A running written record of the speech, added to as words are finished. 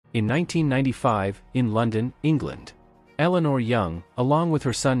In 1995, in London, England, Eleanor Young, along with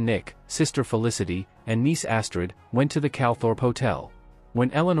her son Nick, sister Felicity, and niece Astrid, went to the Calthorpe Hotel.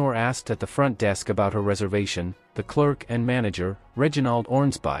 When Eleanor asked at the front desk about her reservation, the clerk and manager, Reginald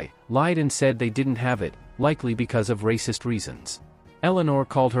Ormsby, lied and said they didn't have it, likely because of racist reasons. Eleanor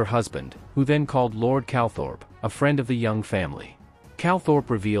called her husband, who then called Lord Calthorpe, a friend of the Young family. Calthorpe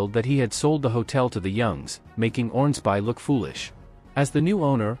revealed that he had sold the hotel to the Youngs, making Ormsby look foolish. As the new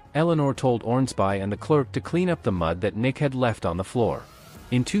owner, Eleanor told Ormsby and the clerk to clean up the mud that Nick had left on the floor.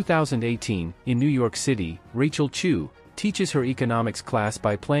 In 2018, in New York City, Rachel Chu teaches her economics class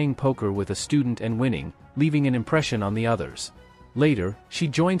by playing poker with a student and winning, leaving an impression on the others. Later, she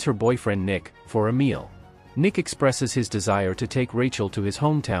joins her boyfriend Nick for a meal. Nick expresses his desire to take Rachel to his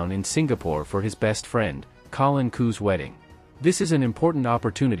hometown in Singapore for his best friend, Colin Khoo's wedding. This is an important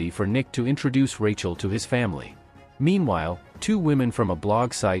opportunity for Nick to introduce Rachel to his family. Meanwhile, two women from a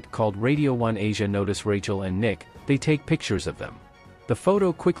blog site called Radio 1 Asia notice Rachel and Nick. They take pictures of them. The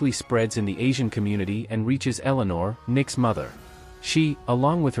photo quickly spreads in the Asian community and reaches Eleanor, Nick's mother. She,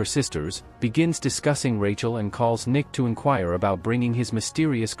 along with her sisters, begins discussing Rachel and calls Nick to inquire about bringing his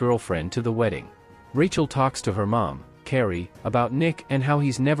mysterious girlfriend to the wedding. Rachel talks to her mom, Carrie, about Nick and how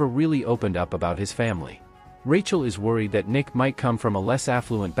he's never really opened up about his family. Rachel is worried that Nick might come from a less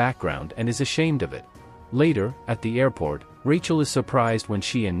affluent background and is ashamed of it. Later, at the airport, Rachel is surprised when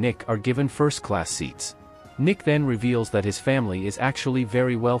she and Nick are given first-class seats. Nick then reveals that his family is actually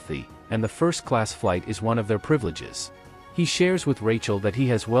very wealthy, and the first-class flight is one of their privileges. He shares with Rachel that he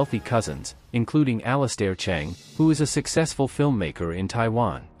has wealthy cousins, including Alastair Chang, who is a successful filmmaker in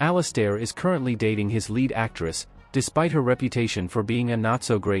Taiwan. Alastair is currently dating his lead actress, despite her reputation for being a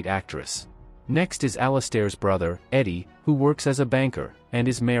not-so-great actress. Next is Alastair's brother, Eddie, who works as a banker, and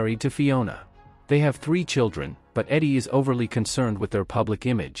is married to Fiona. They have 3 children, but Eddie is overly concerned with their public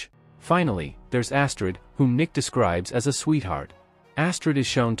image. Finally, there's Astrid, whom Nick describes as a sweetheart. Astrid is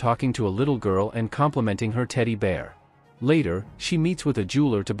shown talking to a little girl and complimenting her teddy bear. Later, she meets with a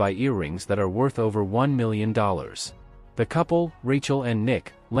jeweler to buy earrings that are worth over $1 million. The couple, Rachel and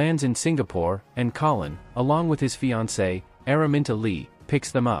Nick, lands in Singapore, and Colin, along with his fiancée, Araminta Lee,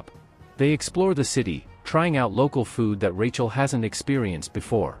 picks them up. They explore the city, trying out local food that Rachel hasn't experienced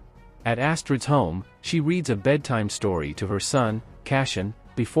before. At Astrid's home, she reads a bedtime story to her son, Cashin,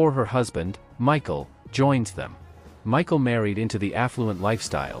 before her husband, Michael, joins them. Michael married into the affluent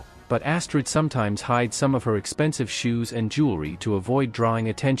lifestyle, but Astrid sometimes hides some of her expensive shoes and jewelry to avoid drawing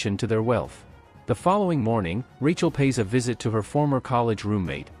attention to their wealth. The following morning, Rachel pays a visit to her former college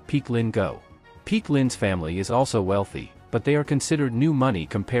roommate, Peek Lin Go. Peek Lin's family is also wealthy, but they are considered new money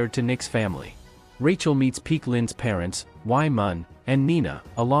compared to Nick's family. Rachel meets Peek Lin's parents, Wai Mun, and Nina,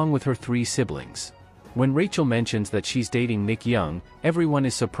 along with her 3 siblings. When Rachel mentions that she's dating Nick Young, everyone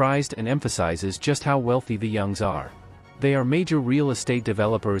is surprised and emphasizes just how wealthy the Youngs are. They are major real estate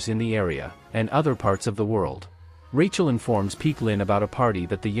developers in the area, and other parts of the world. Rachel informs Peek Lin about a party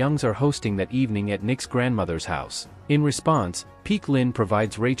that the Youngs are hosting that evening at Nick's grandmother's house. In response, Peek Lin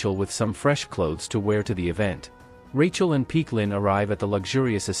provides Rachel with some fresh clothes to wear to the event. Rachel and Peek Lin arrive at the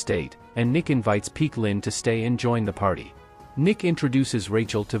luxurious estate, and Nick invites Peek Lin to stay and join the party. Nick introduces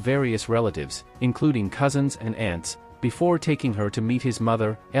Rachel to various relatives, including cousins and aunts, before taking her to meet his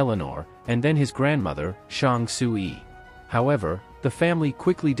mother, Eleanor, and then his grandmother, Shang Sui. However, the family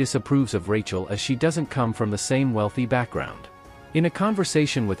quickly disapproves of Rachel as she doesn't come from the same wealthy background. In a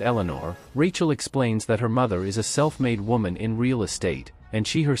conversation with Eleanor, Rachel explains that her mother is a self-made woman in real estate, and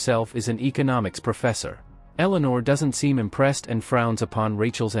she herself is an economics professor. Eleanor doesn't seem impressed and frowns upon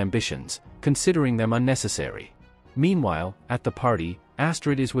Rachel's ambitions, considering them unnecessary. Meanwhile, at the party,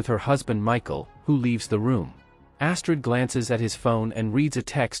 Astrid is with her husband Michael, who leaves the room. Astrid glances at his phone and reads a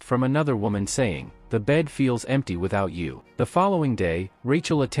text from another woman saying, "The bed feels empty without you." The following day,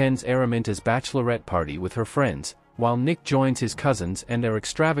 Rachel attends Araminta's bachelorette party with her friends, while Nick joins his cousins and their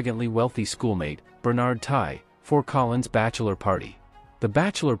extravagantly wealthy schoolmate, Bernard Tai, for Colin's bachelor party. The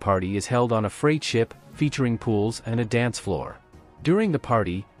bachelor party is held on a freight ship, featuring pools and a dance floor. During the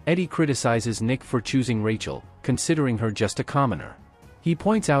party, Eddie criticizes Nick for choosing Rachel, considering her just a commoner. He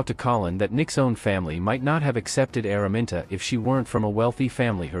points out to Colin that Nick's own family might not have accepted Araminta if she weren't from a wealthy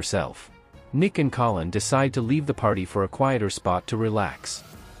family herself. Nick and Colin decide to leave the party for a quieter spot to relax.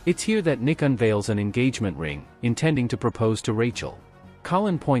 It's here that Nick unveils an engagement ring, intending to propose to Rachel.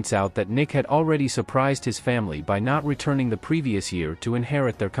 Colin points out that Nick had already surprised his family by not returning the previous year to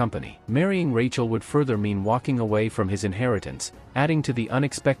inherit their company. Marrying Rachel would further mean walking away from his inheritance, adding to the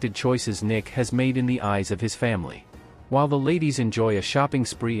unexpected choices Nick has made in the eyes of his family. While the ladies enjoy a shopping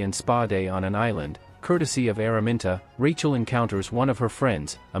spree and spa day on an island, courtesy of Araminta, Rachel encounters one of her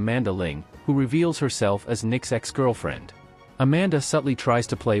friends, Amanda Ling, who reveals herself as Nick's ex-girlfriend. Amanda subtly tries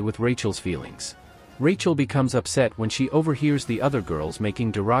to play with Rachel's feelings. Rachel becomes upset when she overhears the other girls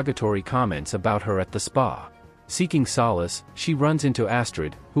making derogatory comments about her at the spa. Seeking solace, she runs into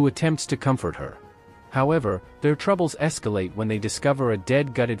Astrid, who attempts to comfort her. However, their troubles escalate when they discover a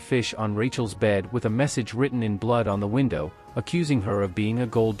dead gutted fish on Rachel's bed with a message written in blood on the window, accusing her of being a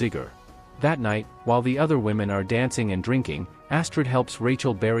gold digger. That night, while the other women are dancing and drinking, Astrid helps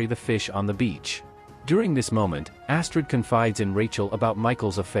Rachel bury the fish on the beach. During this moment, Astrid confides in Rachel about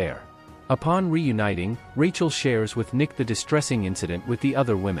Michael's affair. Upon reuniting, Rachel shares with Nick the distressing incident with the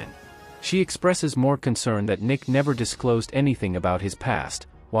other women. She expresses more concern that Nick never disclosed anything about his past,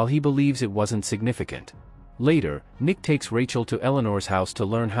 while he believes it wasn't significant. Later, Nick takes Rachel to Eleanor's house to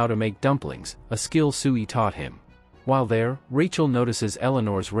learn how to make dumplings, a skill Sui taught him. While there, Rachel notices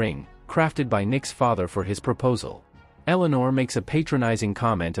Eleanor's ring, crafted by Nick's father for his proposal. Eleanor makes a patronizing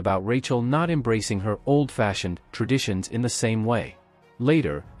comment about Rachel not embracing her old-fashioned traditions in the same way.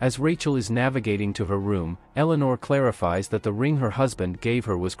 Later, as Rachel is navigating to her room, Eleanor clarifies that the ring her husband gave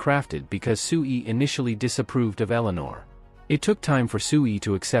her was crafted because Sui initially disapproved of Eleanor. It took time for Sui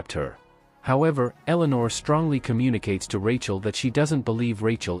to accept her. However, Eleanor strongly communicates to Rachel that she doesn't believe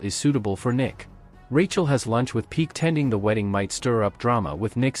Rachel is suitable for Nick. Rachel has lunch with Peek, tending the wedding might stir up drama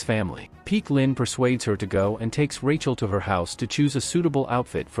with Nick's family. Peek Lin persuades her to go and takes Rachel to her house to choose a suitable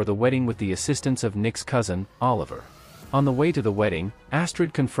outfit for the wedding with the assistance of Nick's cousin, Oliver. On the way to the wedding,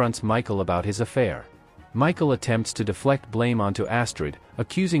 Astrid confronts Michael about his affair. Michael attempts to deflect blame onto Astrid,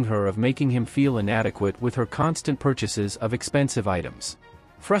 accusing her of making him feel inadequate with her constant purchases of expensive items.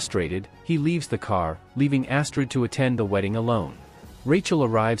 Frustrated, he leaves the car, leaving Astrid to attend the wedding alone. Rachel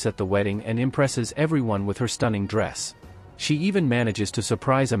arrives at the wedding and impresses everyone with her stunning dress. She even manages to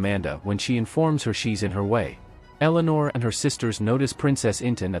surprise Amanda when she informs her she's in her way. Eleanor and her sisters notice Princess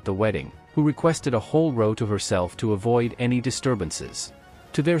Inton at the wedding, who requested a whole row to herself to avoid any disturbances.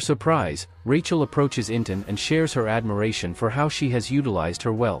 To their surprise, Rachel approaches Inton and shares her admiration for how she has utilized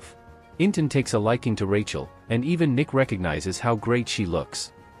her wealth. Inton takes a liking to Rachel, and even Nick recognizes how great she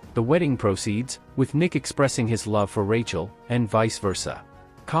looks. The wedding proceeds, with Nick expressing his love for Rachel, and vice versa.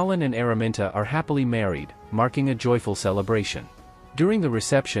 Colin and Araminta are happily married, marking a joyful celebration. During the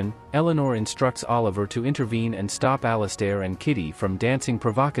reception, Eleanor instructs Oliver to intervene and stop Alistair and Kitty from dancing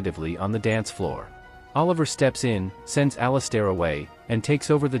provocatively on the dance floor. Oliver steps in, sends Alistair away, and takes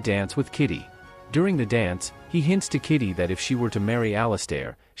over the dance with Kitty. During the dance, he hints to Kitty that if she were to marry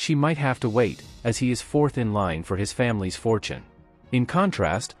Alistair, she might have to wait, as he is fourth in line for his family's fortune. In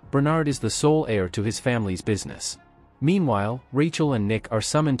contrast, Bernard is the sole heir to his family's business. Meanwhile, Rachel and Nick are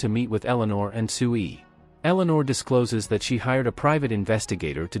summoned to meet with Eleanor and Sui. Eleanor discloses that she hired a private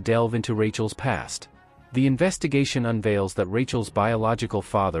investigator to delve into Rachel's past. The investigation unveils that Rachel's biological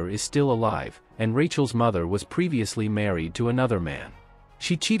father is still alive, and Rachel's mother was previously married to another man.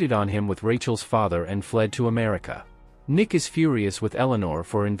 She cheated on him with Rachel's father and fled to America. Nick is furious with Eleanor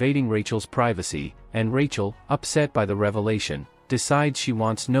for invading Rachel's privacy, and Rachel, upset by the revelation, decides she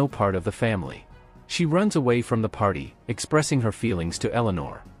wants no part of the family. She runs away from the party, expressing her feelings to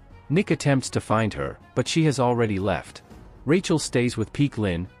Eleanor. Nick attempts to find her, but she has already left. Rachel stays with Peek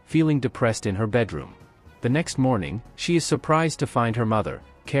Lin, feeling depressed in her bedroom. The next morning, she is surprised to find her mother,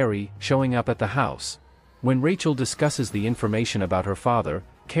 Carrie, showing up at the house. When Rachel discusses the information about her father,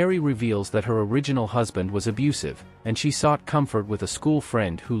 Carrie reveals that her original husband was abusive, and she sought comfort with a school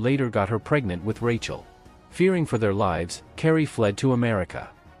friend who later got her pregnant with Rachel. Fearing for their lives, Carrie fled to America.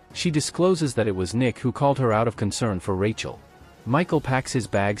 She discloses that it was Nick who called her out of concern for Rachel. Michael packs his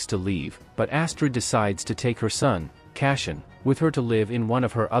bags to leave, but Astrid decides to take her son, Cashin, with her to live in one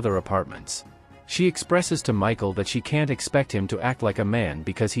of her other apartments. She expresses to Michael that she can't expect him to act like a man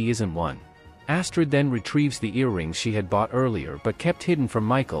because he isn't one. Astrid then retrieves the earrings she had bought earlier but kept hidden from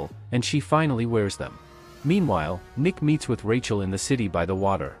Michael, and she finally wears them. Meanwhile, Nick meets with Rachel in the city by the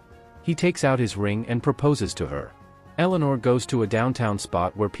water. He takes out his ring and proposes to her. Eleanor goes to a downtown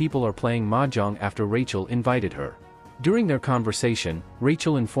spot where people are playing mahjong after Rachel invited her. During their conversation,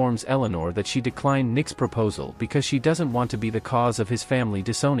 Rachel informs Eleanor that she declined Nick's proposal because she doesn't want to be the cause of his family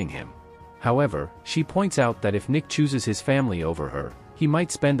disowning him. However, she points out that if Nick chooses his family over her, he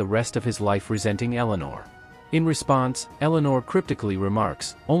might spend the rest of his life resenting Eleanor. In response, Eleanor cryptically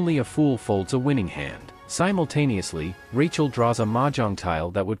remarks, "Only a fool folds a winning hand." Simultaneously, Rachel draws a mahjong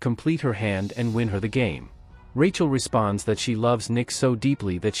tile that would complete her hand and win her the game. Rachel responds that she loves Nick so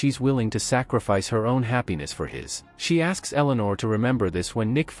deeply that she's willing to sacrifice her own happiness for his. She asks Eleanor to remember this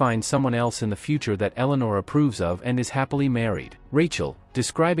when Nick finds someone else in the future that Eleanor approves of and is happily married. Rachel,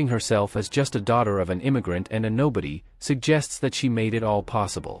 describing herself as just a daughter of an immigrant and a nobody, suggests that she made it all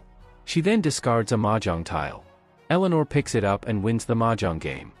possible. She then discards a mahjong tile. Eleanor picks it up and wins the mahjong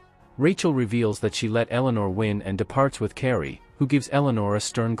game. Rachel reveals that she let Eleanor win and departs with Carrie, who gives Eleanor a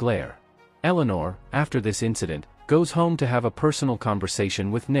stern glare. Eleanor, after this incident, goes home to have a personal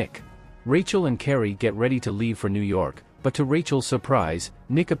conversation with Nick. Rachel and Carrie get ready to leave for New York, but to Rachel's surprise,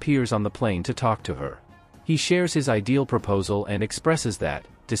 Nick appears on the plane to talk to her. He shares his ideal proposal and expresses that,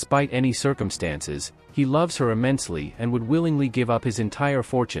 despite any circumstances, he loves her immensely and would willingly give up his entire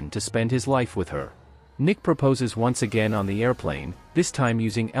fortune to spend his life with her. Nick proposes once again on the airplane, this time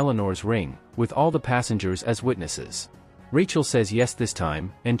using Eleanor's ring, with all the passengers as witnesses. Rachel says yes this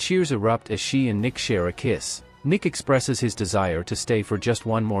time, and cheers erupt as she and Nick share a kiss. Nick expresses his desire to stay for just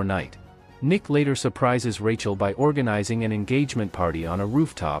one more night. Nick later surprises Rachel by organizing an engagement party on a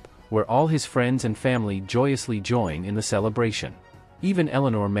rooftop, where all his friends and family joyously join in the celebration. Even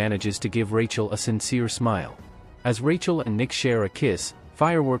Eleanor manages to give Rachel a sincere smile. As Rachel and Nick share a kiss,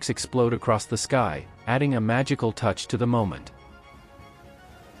 fireworks explode across the sky, adding a magical touch to the moment.